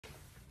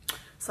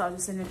So I was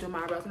just sitting there doing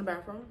my eyebrows in the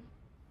bathroom,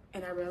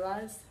 and I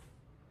realized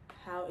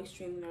how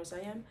extremely nervous I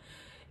am.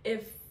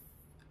 If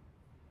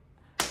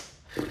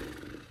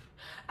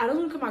I don't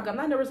want to come out, I'm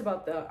not nervous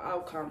about the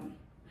outcome.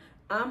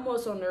 I'm more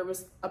so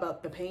nervous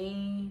about the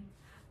pain.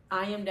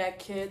 I am that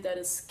kid that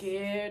is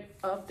scared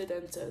of the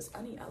dentist.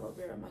 I need aloe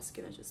vera. My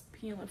skin is just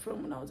peeling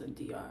from when I was in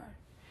DR.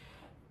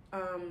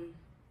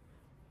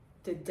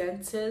 The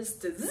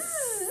dentist, the zzz,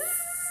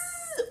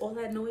 all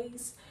that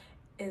noise,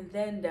 and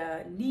then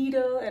the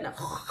needle and the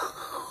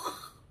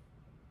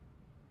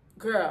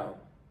girl.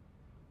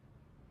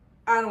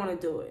 I don't want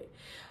to do it.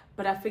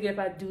 But I figured if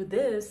I do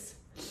this,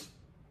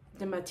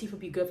 then my teeth will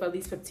be good for at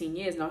least 15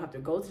 years. And I don't have to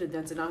go to the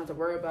dentist. I don't have to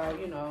worry about,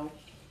 you know,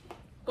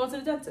 going to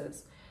the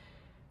dentist.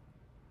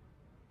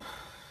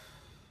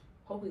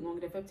 Hopefully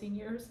longer than 15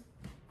 years.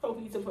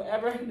 Hopefully it's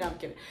forever. No, I'm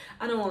kidding.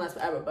 I know it won't last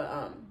forever, but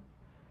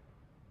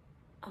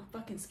I'm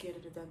fucking scared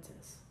of the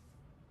dentist.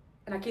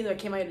 And I can't believe I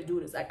came out here to do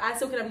this. Like, I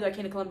still cannot believe I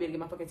came to Colombia to get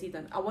my fucking teeth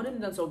done. I wanted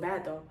them done so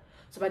bad, though.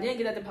 So if I didn't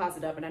get that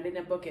deposit up and I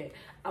didn't book it,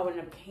 I would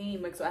have never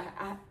came. Like, so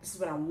this is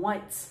what I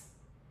want.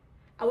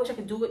 I wish I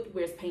could do it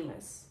where it's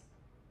painless.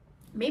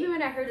 Maybe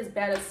when I hurt as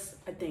bad as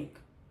I think.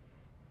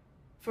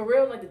 For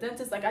real, like the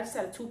dentist, like I just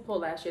had a tooth pull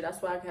last year.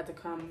 That's why I had to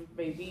come,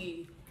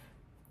 baby.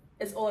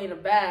 It's all in the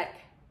back.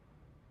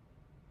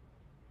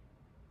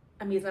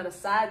 I mean, it's not a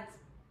side.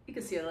 You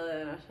can see a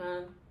little,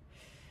 huh?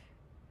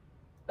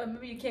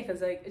 Maybe you can't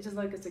because like it's just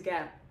like it's a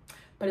gap.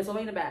 But it's all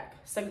in the back,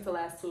 second to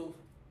last tooth.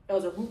 It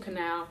was a root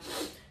canal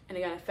and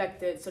it got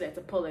infected, so they had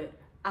to pull it.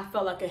 I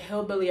felt like a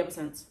hillbilly ever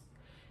since.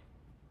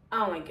 I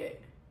don't like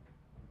it.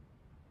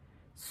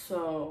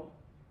 So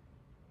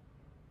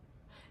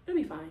it'll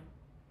be fine.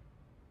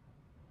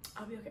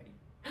 I'll be okay.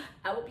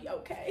 I will be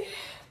okay.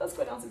 Let's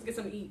go downstairs and get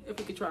something to eat if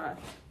we could try.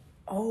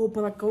 Oh,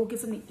 but like go get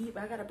something to eat,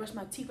 but I gotta brush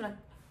my teeth and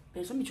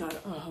bitch, let me try it.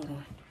 Oh, hold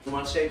on. You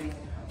want shaving,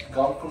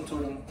 gum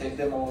contouring, take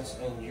the molds,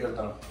 and you're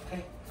done.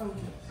 Okay? Okay.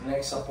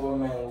 Next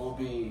appointment will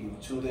be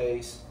 2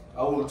 days.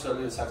 I will tell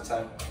you the exact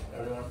time,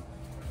 everyone.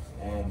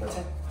 And that's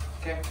it.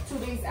 Okay? 2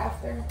 days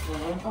after.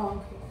 Mm-hmm.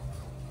 Oh,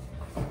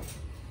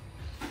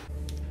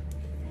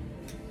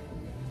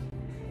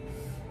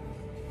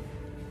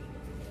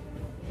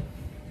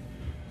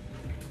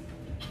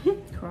 okay.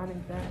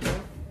 Chronic bad.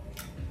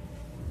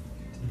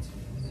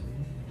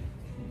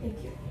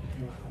 Thank you.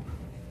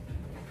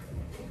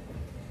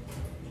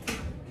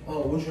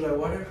 Oh, would you like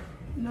water?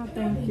 No,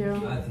 thank you.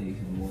 I think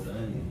some more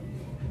than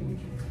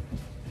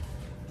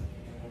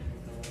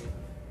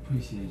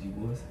appreciate you,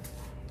 boys.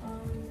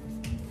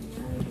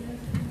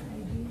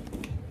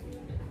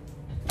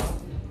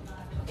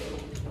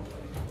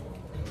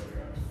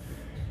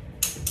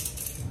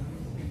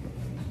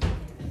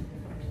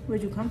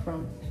 Where'd you come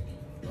from?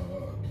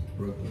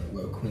 Brooklyn,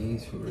 well,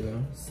 Queens for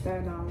real.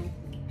 Staten Island.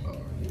 Oh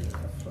yeah,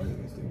 I feel like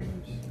it's too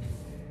much.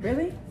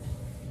 Really?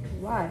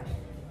 Why?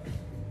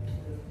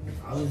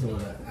 I was on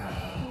an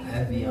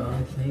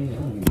Avion plane. I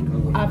don't even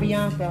know.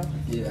 Avianca.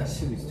 Yeah, that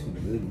shit was too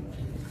little.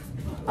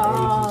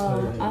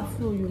 I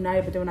flew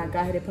United, but then when I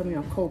got here, they put me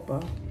on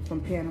Copa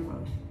from Panama.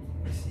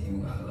 See, you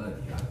got lucky.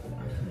 I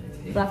couldn't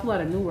take it. But I flew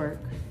out of Newark.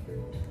 Yeah,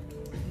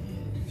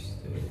 you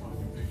still.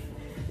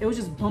 It was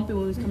just bumpy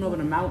when we was coming over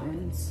the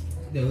mountains.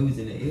 Then we was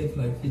in the air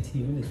for like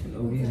 15 minutes for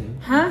no reason.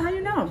 Huh? How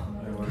you know?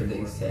 Because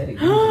they said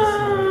it. We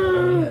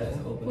had to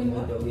open the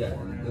window. We had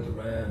to look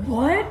around.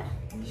 What?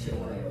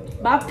 Shit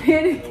like My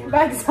panic,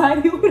 my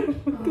anxiety would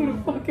have went through the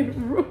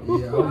fucking roof.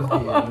 yeah, I was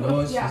getting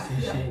nauseous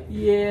and shit.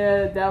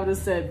 Yeah, that would have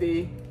said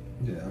B.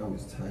 Yeah, I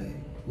was tired.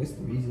 What's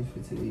the reason for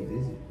today's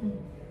visit? I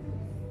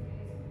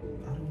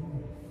don't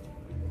know.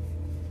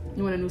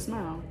 You want a new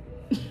smile?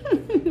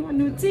 You want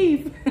new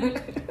teeth?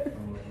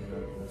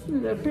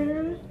 Is that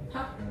fair?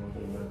 Huh?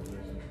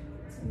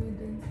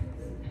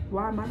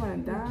 Why am I gonna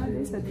die?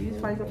 They said, do you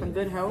find yourself in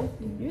good health?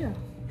 Yeah.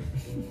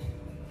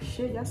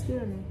 Shit, y'all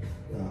scared me.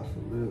 Nah, for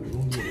real. We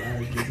won't get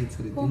live visit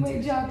to the Who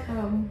made dentist. y'all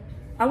come?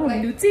 I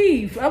want new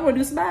teeth. I want a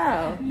new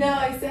smile. No,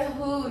 I said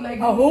who? Like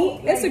Oh, who?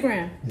 me, like-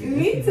 Instagram.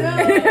 Me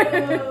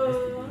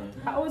too.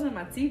 I was with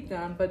my teeth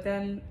done, but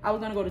then I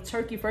was gonna go to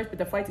Turkey first, but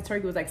the flight to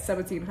Turkey was like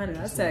 $1,700.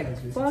 I said,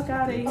 fuck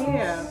out of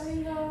here.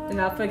 And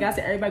I forgot, I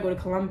said, everybody go to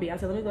Colombia. I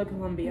said, let me go to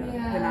Colombia.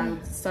 Yeah. Then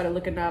I started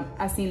looking up,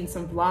 I seen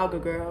some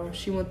vlogger girl.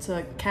 She went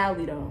to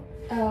Cali though.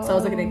 Oh. So I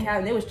was looking in Cali,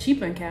 and it was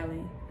cheaper in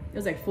Cali. It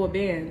was like 4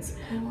 bands.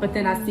 But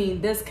then I seen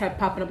this kept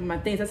popping up in my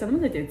things. I said, let me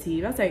look at their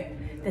teeth. I was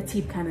like, the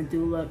teeth kind of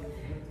do look,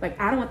 like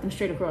I don't want them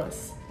straight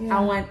across. Yeah. I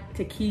want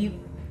to keep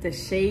the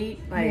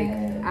shape. Like,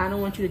 Yes. I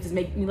don't want you to just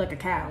make me like a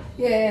cow.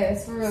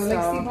 Yes, for real. Like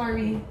So- Steve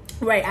Harvey.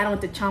 Right, I don't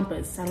want the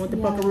chompas. I don't want the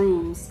Yeah.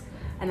 buckaroos.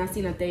 And I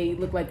seen that they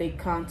look like they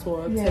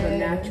contour to the Yeah.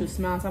 natural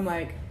smile. So I'm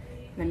like,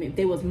 I mean,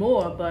 there was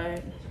more,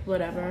 but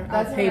whatever.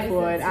 That's I'll pay what I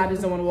for said it. I too.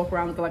 just don't want to walk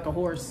around looking like a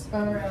horse.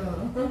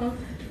 For real.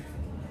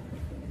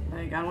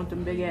 Like, I don't want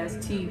them big ass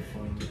teeth.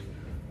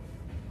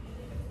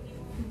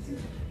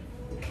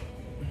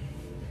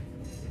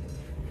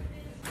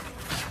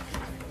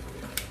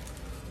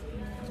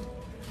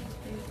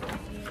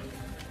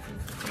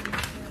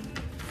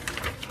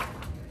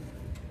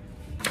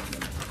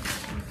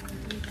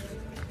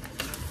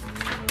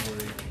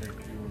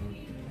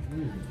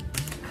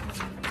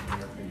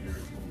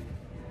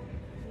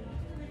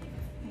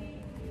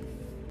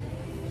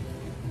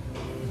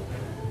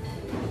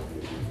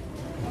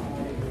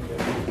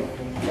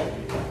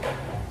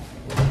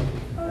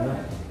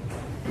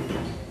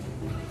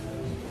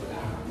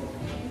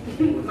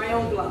 My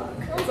own blog.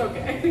 It's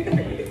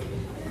okay.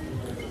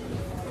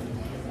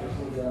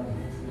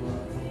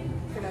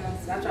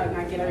 I try to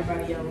not get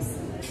everybody else.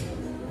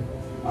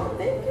 Oh,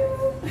 thank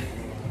you.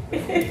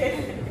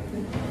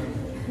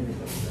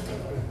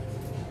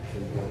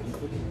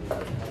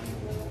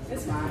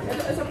 It's fine.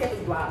 It's okay if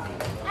it's blocked.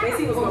 They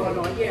see what's going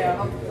on.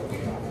 Yeah.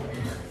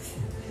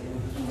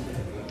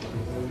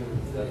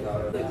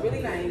 Look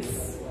really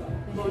nice.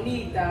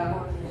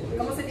 Bonita.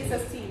 ¿Cómo se dice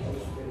teeth?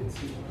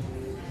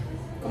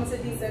 ¿Cómo se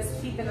dice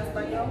teeth en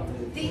español?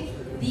 Dientes.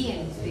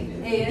 Dientes.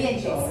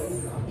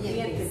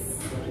 Dientes.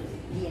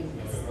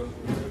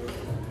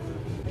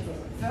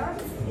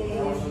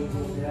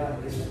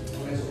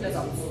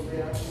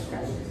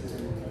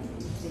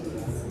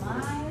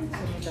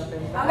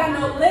 I got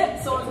no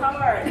lips, so it's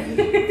hard.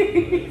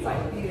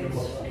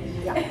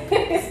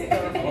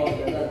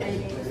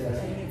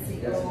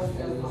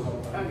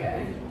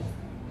 Okay.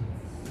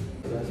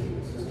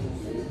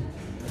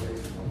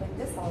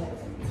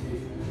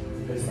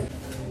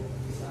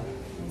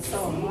 So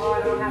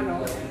hard, I don't have no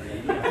lips.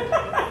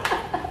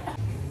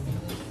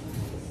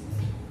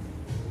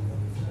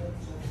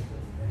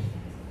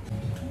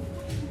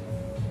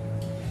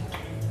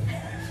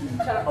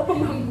 Try to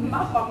open my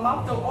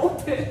mouth don't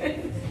open.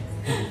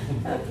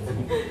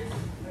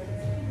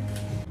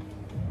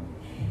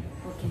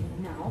 Okay,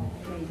 now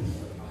maybe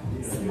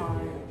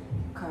small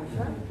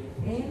curve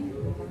and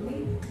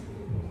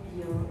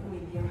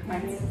with your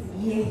hands.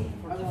 Yeah.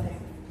 Okay.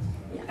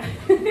 Yeah.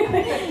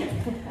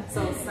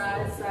 So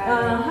side.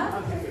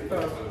 Okay.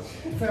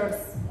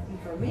 First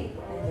for me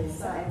and then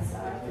side.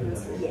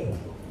 Yeah.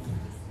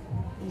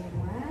 In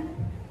 1,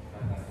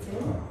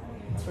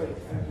 2, 3.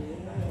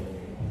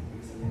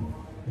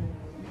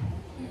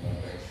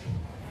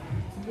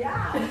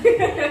 Yeah.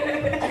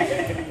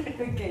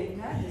 Okay,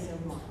 now this is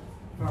more.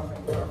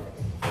 Perfect.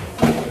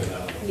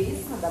 Please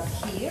stand up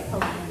here.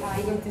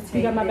 I'm going to take.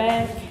 You got my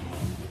bag?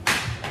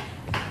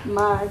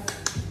 My.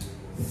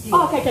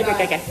 Oh, okay.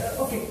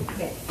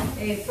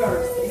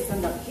 First,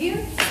 stand up here.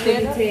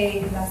 Then we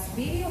take last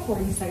video for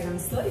Instagram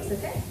stories,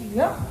 okay?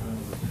 Yeah.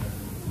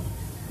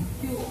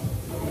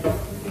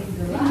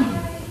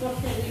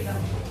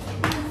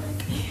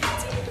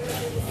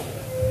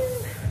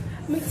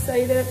 I'm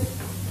excited.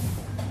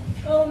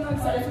 Oh, I'm not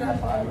excited for that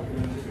part.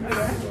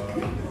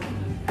 Okay.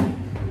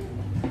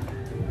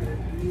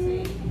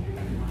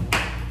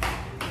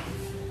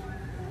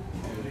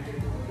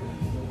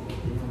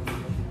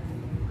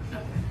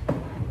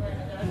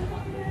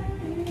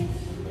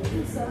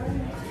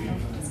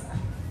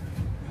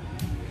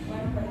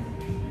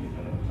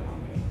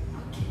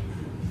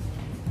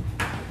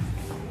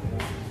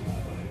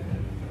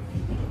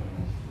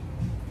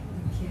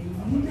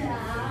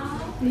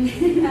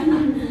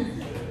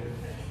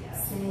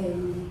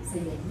 Say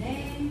your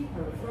name,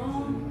 where you're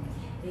from,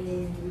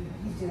 and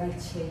you like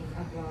check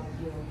about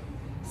your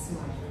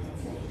smile.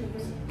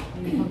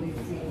 And how do you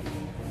feel?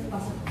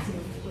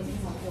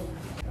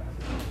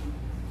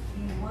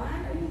 In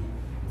 1,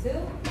 2,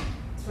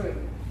 3.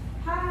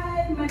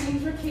 Hi, my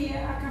name's Rakia.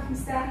 I come from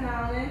Staten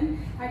Island.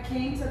 I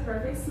came to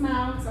Perfect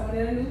Smile because I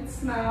wanted a new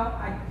smile.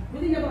 I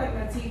really never like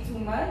my teeth too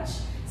much,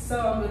 so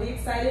I'm really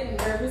excited and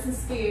nervous and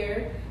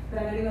scared. But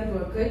I know they're gonna do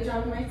a good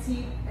job with my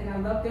teeth, and I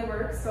love their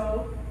work,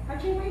 so I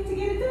can't wait to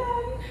get it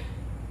done.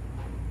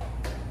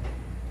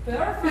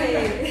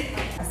 Perfect.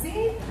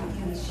 See? You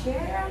can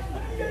share.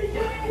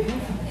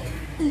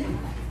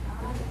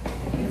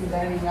 You're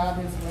letting all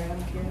this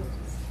random kids.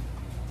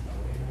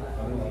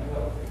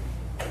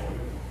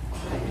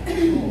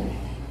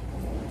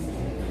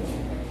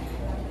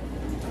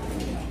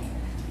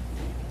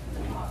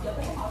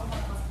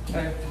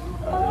 Hey.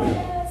 Oh,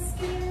 yes,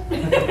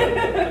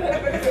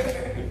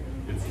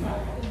 It's not.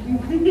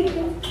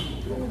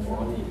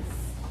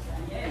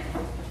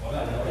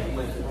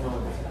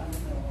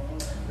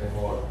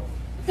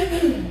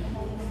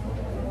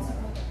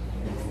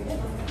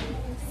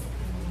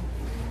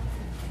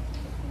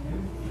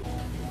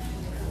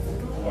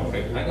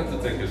 Okay, I got to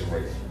take this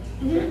race.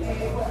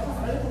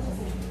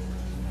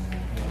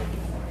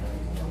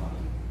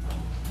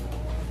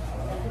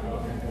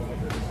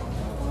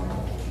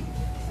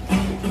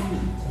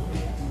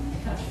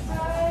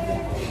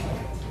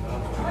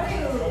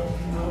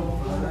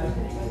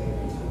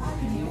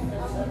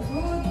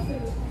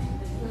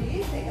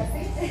 Please take a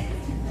seat.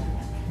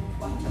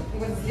 You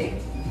want to sleep?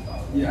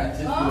 Yeah, I just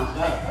did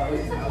that. I was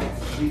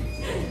asleep.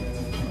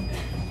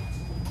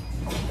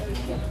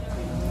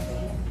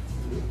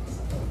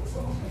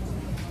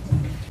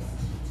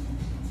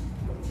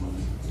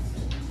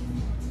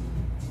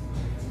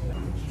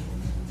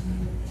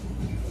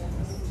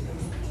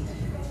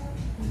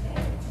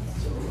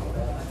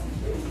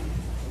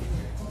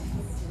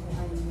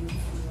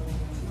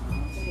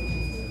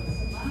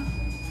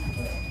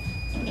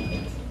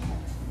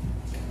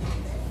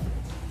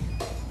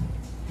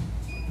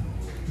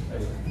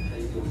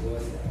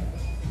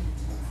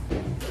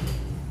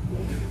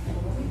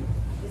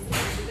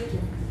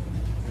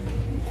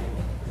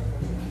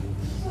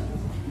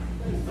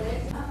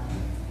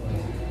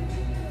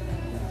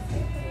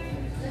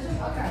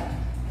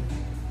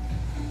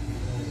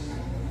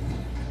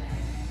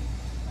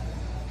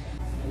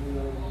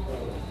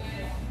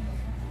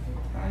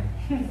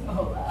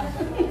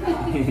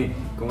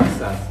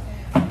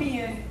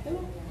 bien.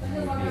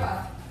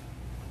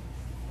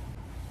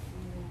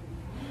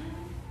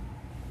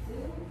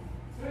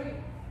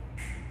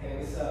 Hey,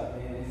 what's up,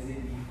 man? It's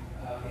Ziggy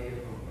out here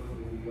from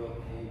New York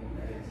and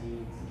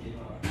Medellin to get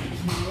my.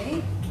 Okay.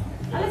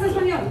 ¿Hablas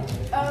español?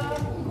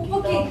 Un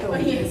poquito.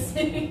 Yes.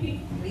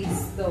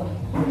 Listo.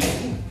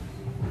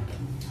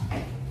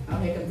 I'll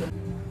make up the.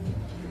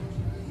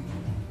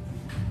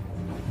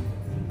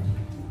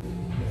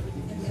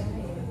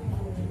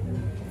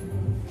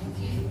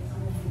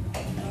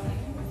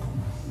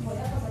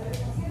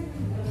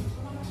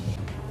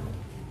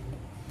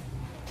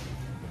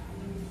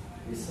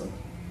 Listo.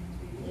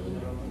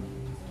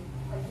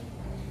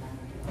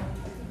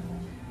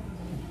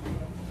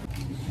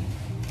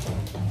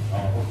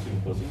 Abajo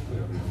 5, 5 y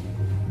arriba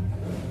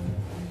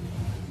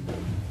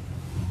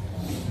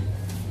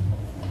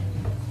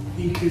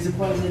 5. ¿Y qué se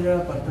puede hacer en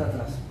la parte de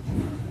atrás?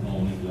 No,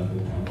 un implante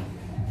de mano.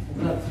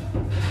 Un plato.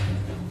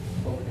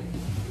 Ok.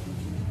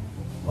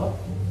 What?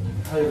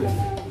 How you doing?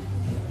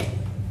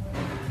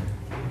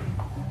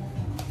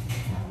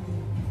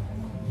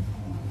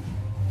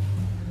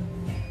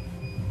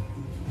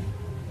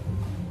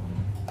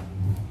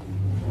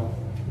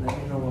 Let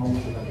me know when we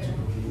have to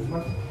continue.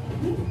 Mark?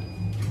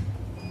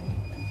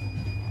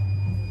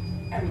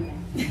 Everything.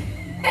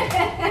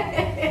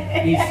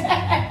 Easy.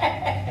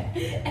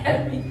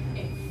 Everything.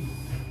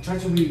 Try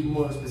to be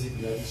more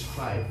specific, like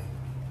describe.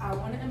 I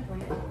want an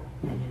implant.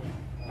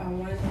 I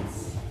want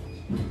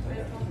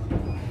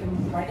the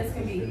whitest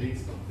can be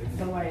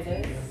the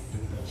whitest,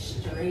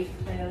 straight,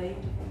 clearly.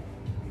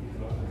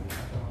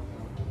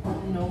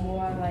 No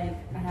more like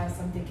I have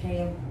some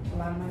decay of a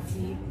lot of my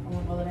teeth. I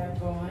want all of that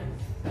gone.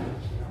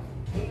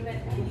 Even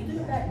can you do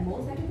the back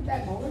molars? I can do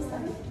back molars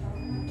stuff.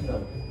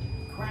 No.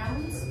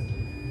 Crowns.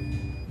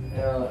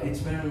 It's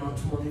better not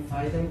to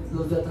modify them.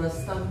 ¿Los de atrás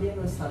están bien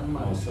o están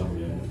mal? No, están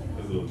bien.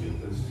 Pues los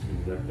dientes,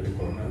 ya que le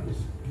coronan, pues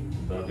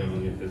todavía los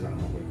dientes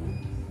sanos, pues,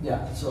 ¿no?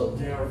 Yeah, so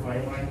they are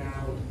fine right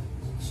now.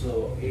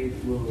 So it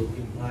will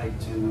imply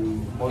to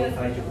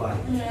modify your body.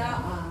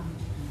 Yeah.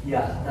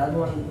 Yeah, that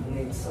one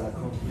needs a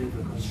complete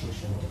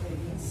reconstruction.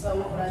 So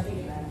what would I do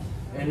then?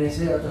 En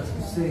ese de atrás que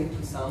usted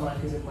estaba mal,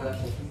 que se puede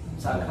hacer?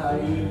 Sacar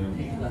y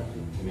implante.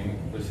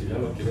 Pues si ya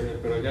lo quiere,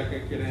 pero ya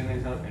que quiere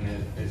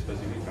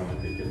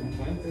específicamente, ¿quiere un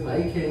puente?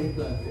 Ahí que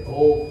implante.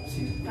 O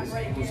si I'm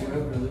right funciona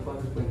here. pero no se puede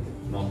hacer puente.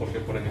 No, porque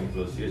por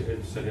ejemplo, si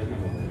sería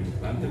mejor el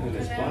implante en el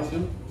espacio,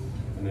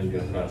 en el de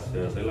atrás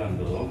se hace la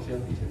endodoncia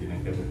y se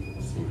tiene que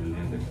reconstruir el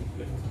diente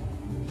completo.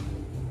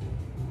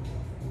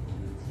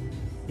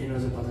 Y no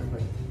se puede hacer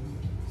puente.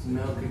 Es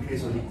mejor que quede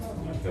solito.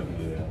 Una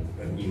pérdida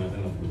y más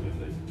en los pluses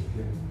de ahí.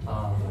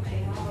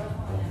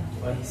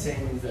 What he's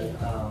saying is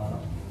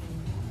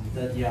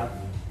that yeah,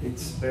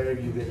 it's better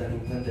you get an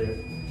implant there,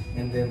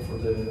 and then for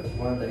the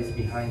one that is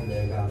behind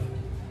the gap,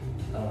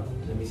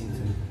 the missing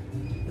tooth,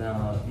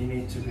 you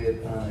need to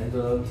get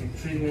endodontic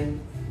treatment,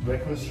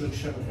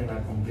 reconstruction, and a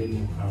complete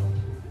new crown.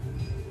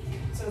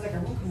 So it's like a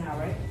root canal,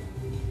 right?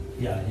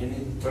 Yeah, you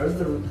need first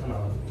the root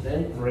canal,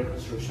 then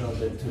reconstruction of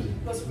the tooth.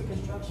 What's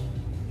reconstruction?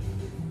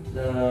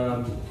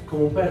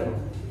 Como un perro.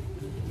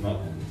 No,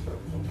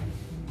 exacto.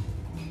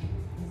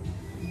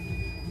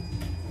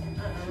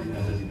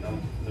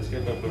 Es que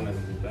Pepe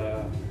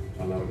necesita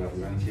alargar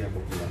la encía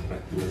porque la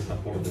fractura está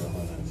por debajo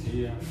de la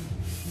encía,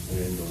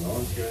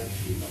 endodoncia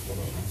y la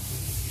corona.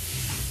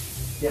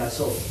 Yeah,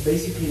 so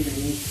basically you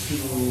need to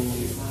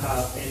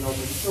have enough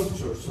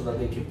structure so that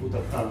they can put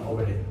a crown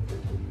over it.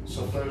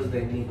 So first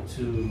they need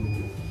to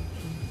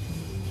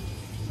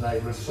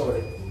like restore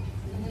it,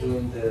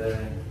 doing the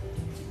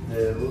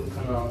root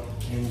canal,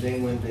 and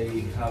then when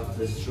they have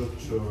the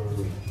structure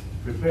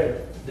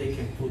prepared, they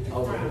can put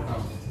over the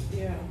crown.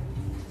 Yeah.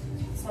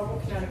 So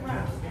root canal the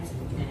crown.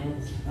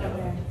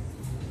 Okay.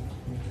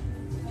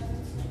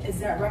 Is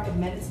that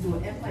recommended to do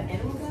an implant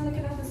and a root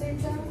canal at the same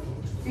time?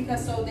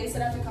 Because so they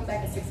said I have to come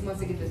back in 6 months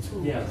to get the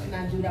tooth. Yeah. Can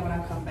I do that when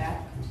I come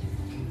back?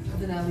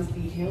 Then at least be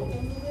healed a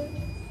little bit?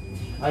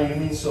 You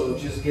mean so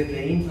just get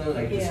the implant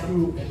like the Yeah.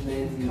 screw and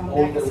then Come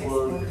all back the in 6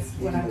 work. months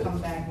when I come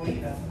back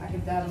later. I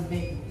could that'll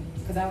make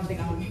because I don't think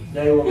I'm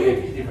That will make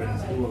a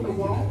difference. It will make a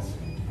difference.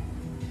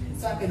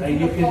 so I could Like do you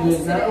the can do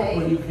post it now, today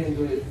or you can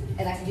do it.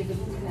 and I can get the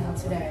root canal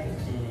today.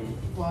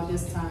 While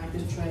this time,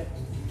 this trip.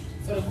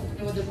 So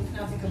the root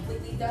canal be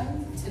completely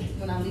done to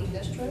when I leave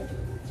this trip?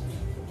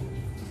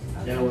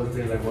 Yeah, it will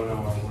take like 1 hour,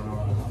 1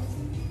 hour and a half.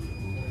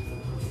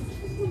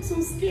 I'm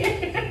so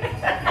scared.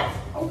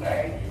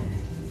 Okay.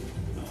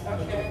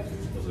 Okay.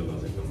 Entonces lo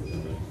hace con ¿me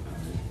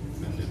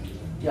entiendes?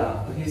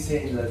 Yeah, he's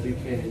saying that you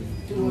can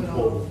Do do it all.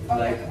 both, Okay,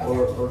 like okay.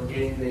 or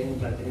getting the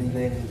implant and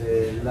then the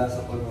last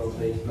appointment of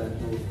the implant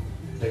do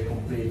the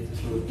complete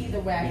through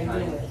Either way I can do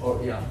behind. it. Or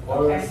yeah, or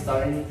Okay.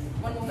 starting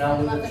When will now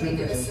you with let the me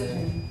treatment get a and then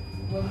decision?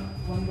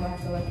 When do I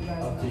have to let you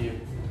guys up know? to you.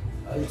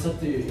 It's up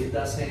to you. It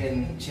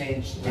doesn't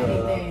change the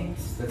Anything.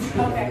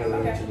 treatment Okay, you're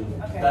going okay, to do.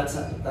 okay.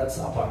 That's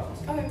apart.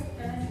 Okay.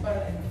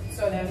 But,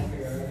 so then,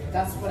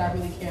 that's what I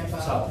really care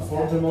about. So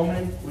for the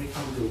moment we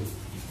can do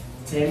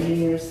 10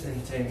 years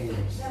and 10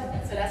 years.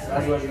 So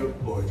that's what you're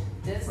pouring.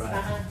 This,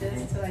 Right.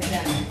 this to like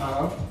that.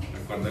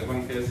 Recuerda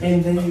Juan que es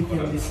And then you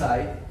para- can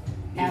decide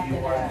if After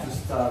you want that. to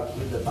start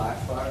with the back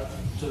part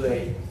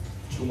today,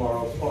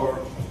 tomorrow, or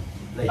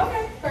later.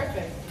 Okay,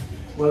 perfect.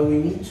 What we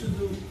need to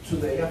do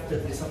today after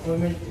this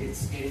appointment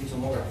is getting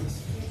tomographies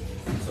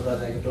so that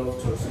the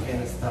doctors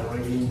can start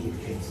reviewing your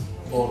case,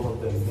 both of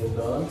them, the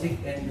endodontic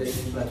and the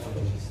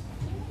implantologist,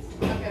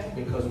 Okay.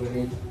 because we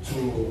need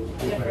two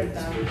different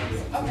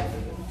Different, okay.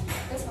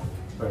 That's fine.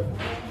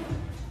 Perfect.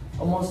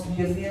 Almost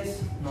 10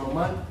 días,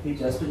 normal, y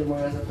ya después yo me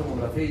voy a hacer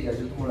tomografía y ya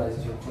yo tomo la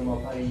decisión con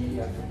mapa y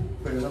acá.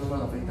 Pero eso no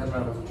nos afecta nada a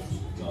nosotros.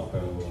 No,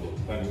 pero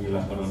bueno, y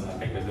la corona,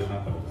 hay que hacer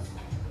una corona.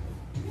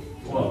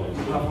 Well,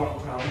 you have one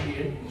crown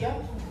here. Yep.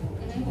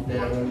 They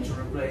are going to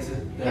replace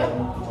it. They are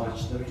going to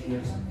match the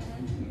veneers.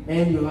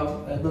 And you have,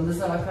 ¿dónde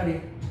está la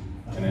carie?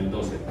 En el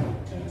 12, en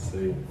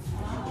este,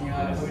 You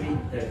have already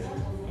there.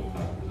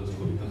 los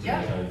cubitos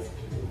Yeah. generales.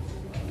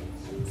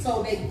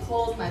 So they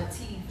closed my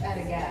teeth at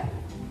a gap,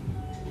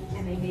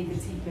 and they made the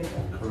teeth bigger.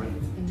 Correct.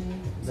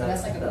 So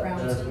that's like a crown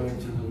That's too. going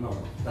to do, no.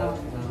 Oh.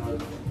 They're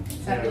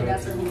Exactly, going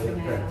that's to a do root the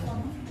canal. correct.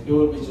 It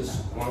will be just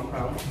one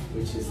crown,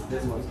 which is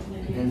this one,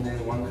 and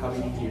then one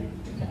cavity here.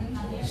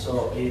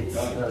 So it's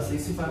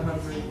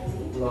 6,500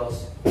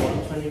 plus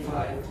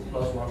 125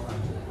 plus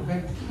 100.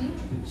 Okay?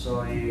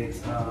 So it's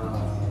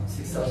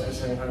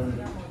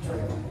 6,721.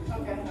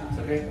 Okay. It's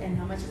okay? And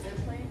how much is it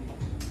plane?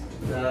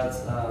 That's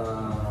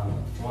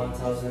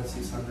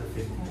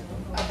 1,650.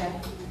 Okay.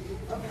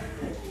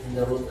 And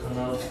the root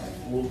canal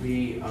will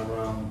be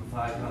around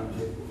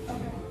 500.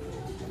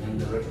 And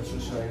the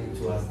reconstruction I need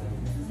to ask them.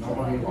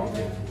 Normally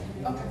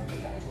 150. Okay.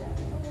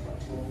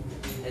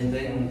 And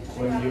then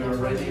when you're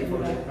ready for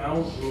the crown,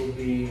 it will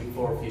be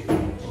 450.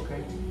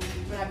 Okay?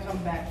 When I come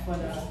back for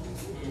the,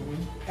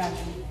 got you.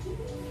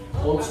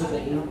 Also the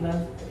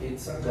implant,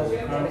 it's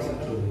the crown is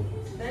included.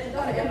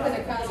 Oh, the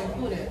implant comes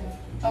included.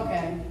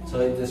 Okay. So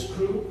it's the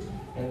screw,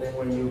 and then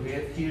when you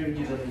get here,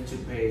 you don't need to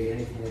pay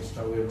anything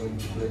extra. We're going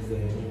to place the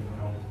new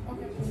crown.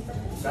 Okay.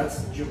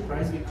 That's your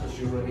price because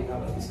you already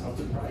have a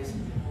discounted price.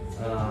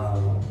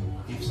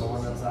 If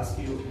someone else asks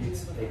you,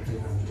 it's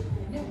 1,800.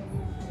 Yeah.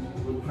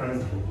 With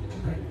currently,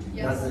 okay?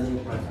 Yes. That's the new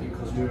price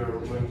because we are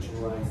going to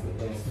rise the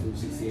price to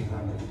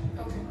 6,800.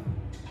 Okay.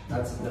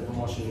 That's the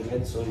promotion you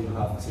get, so you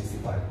have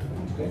 65.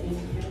 Okay?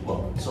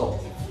 Well, so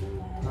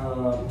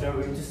they're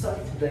going to start,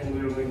 then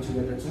we're going to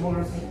get the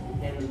tomography,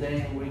 and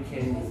then we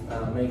can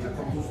make a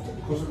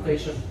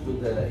consultation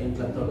with the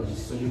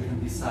implantologist so you can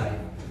decide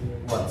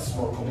what's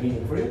more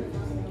convenient for you.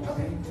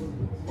 Okay.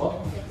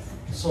 Well,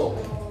 so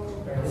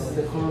this is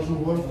the colors we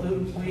work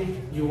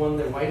with. You want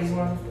the whitest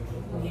one?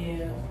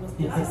 Yeah.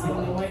 This is the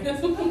only way.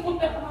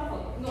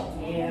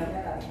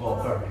 Yeah. Well,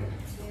 perfect.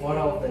 What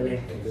about the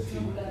length of the teeth? You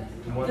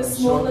want The them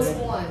smallest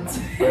shorter? ones.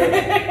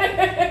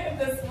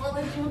 The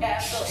smallest you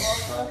have to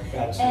offer.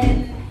 Gotcha.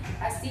 And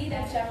I see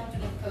that y'all do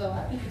them because a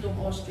lot of people do them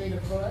all straight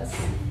across.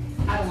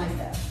 I don't like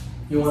that.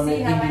 You want to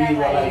see how I have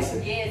individualize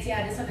like, it? yeah, see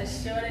how this one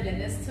is shorter than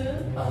this too?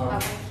 Uh-huh. I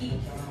want to keep.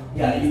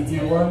 Yeah, you these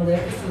two. want them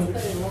This one's to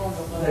pretty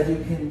longer, but. that you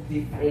can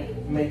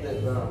make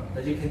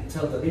that you can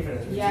tell the difference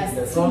between Yes.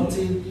 the front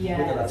teeth Yes.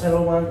 with the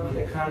lateral one, with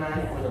the canine, Yes.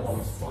 with the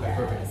bones. Okay,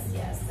 perfect.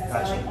 Yes, that's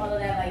Gotcha. I like all of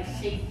that like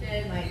shaped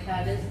in, like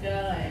how this go,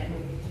 and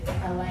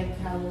I like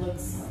how it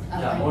looks. I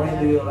Yeah, like more that.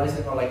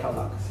 individualized, not like a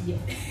block. Yeah.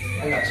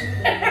 I got you.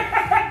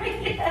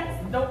 Yes,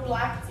 no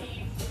black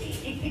teeth,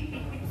 please.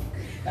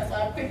 That's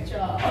what I picture.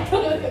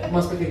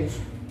 Más pequeños,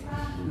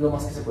 lo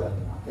más que se pueda.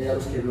 Ella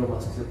los quiere lo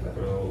más que se pueda.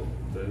 Pero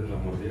desde la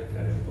mordida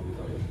quedaría un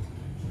poquito abierto.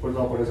 Pues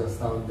no, por eso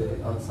hasta donde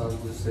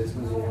ustedes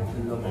consideran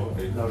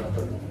el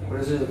laboratorio. Por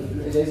eso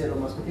ella dice lo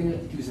más pequeño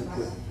y se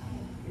puede.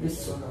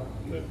 Listo.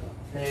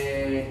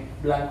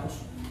 Blancos,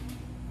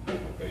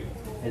 Ok.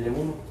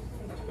 L1.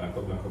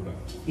 Blanco, blanco, blanco.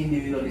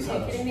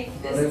 Individualizados. Yeah, can you No make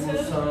les this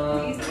gusta, too?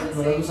 These two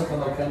no les gusta same?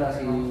 cuando quedan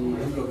así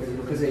lo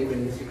que se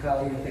diferencia cada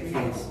diente que es.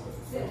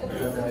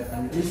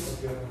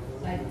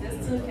 Like this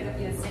two can it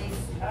be the same?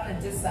 I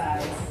want this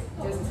size.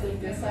 This two,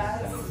 this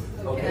size.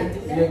 Ok, Can I do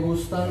le that?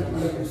 gusta esta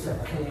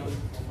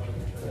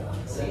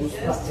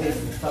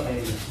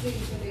medida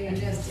And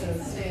this two,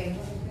 same.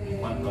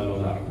 Cuanto a lo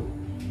largo.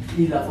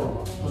 y la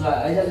forma. O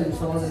sea, a ella le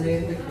gusta más ese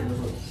diente que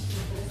nosotros.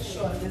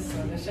 Short, this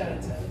one, the shorter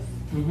two.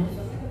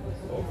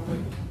 Ok.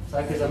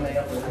 ¿Sabe que esa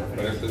medida puede ser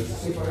Pero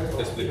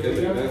perfecta?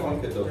 expliquéle a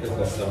Juan que tengo que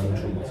gastar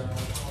mucho más.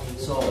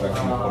 So, Para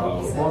que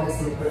mejorado. more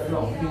prep, no,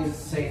 he's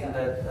saying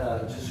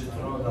that just to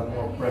know that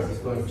more prep is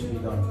going to be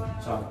done.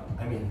 So,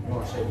 I mean,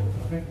 more shaving,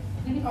 okay?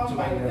 I'm To fine make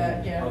with them-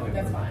 that, yeah, okay,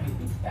 that's perfect. fine.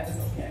 That is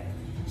okay.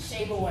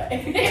 Shave away.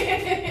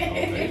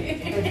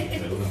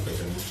 Hacer una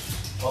pequeña.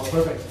 Oh,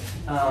 perfect.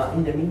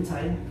 In the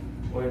meantime,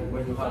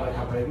 when you have like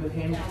a break with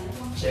him,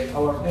 check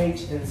our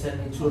page and send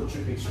me 2 or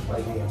 3 pictures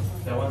by DM.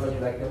 The ones that you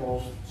like the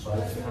most, so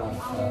I can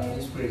have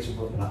inspiration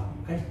for that,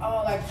 okay?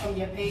 Oh, like from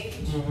your page?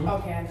 Mhm.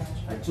 Okay, I got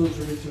you. Like 2 or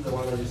 3 pictures, the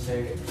one that you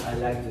say, I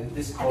like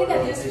this I color. think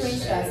I just this-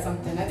 screenshot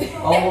something. I think,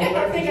 Oh, I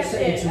perfect. think I Just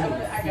send it did. to me.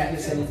 I got You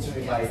you. send it to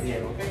me by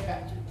DM, okay?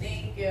 Got you.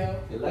 Thank you.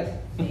 You like it?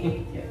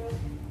 Thank you.